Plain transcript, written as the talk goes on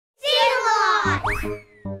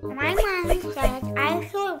My mom says I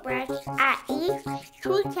should brush at least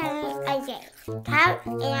 2 times a day, top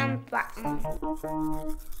and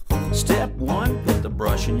bottom. Step 1, put the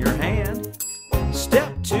brush in your hand.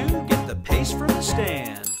 Step 2, get the paste from the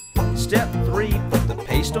stand. Step 3, put the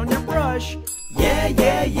paste on your brush. Yeah,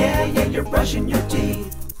 you're brushing your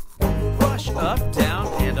teeth. Brush up, down,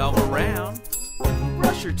 and all around.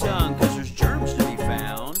 Brush your tongue, 'cause there's germs to be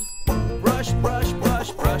found. Brush, brush,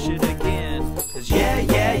 brush, brush it again. 'Cause yeah,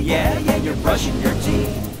 you're brushing your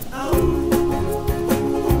teeth. Oh,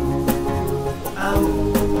 oh,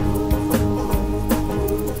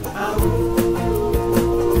 oh.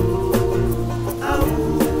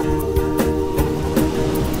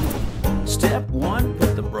 Step 1,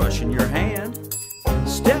 put the brush in your hand.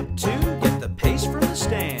 Step 2, get the paste from the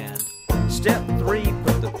stand. Step 3,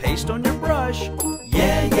 put the paste on your brush.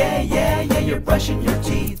 Yeah, you're brushing your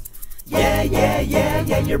teeth. Yeah,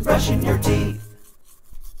 you're brushing your teeth.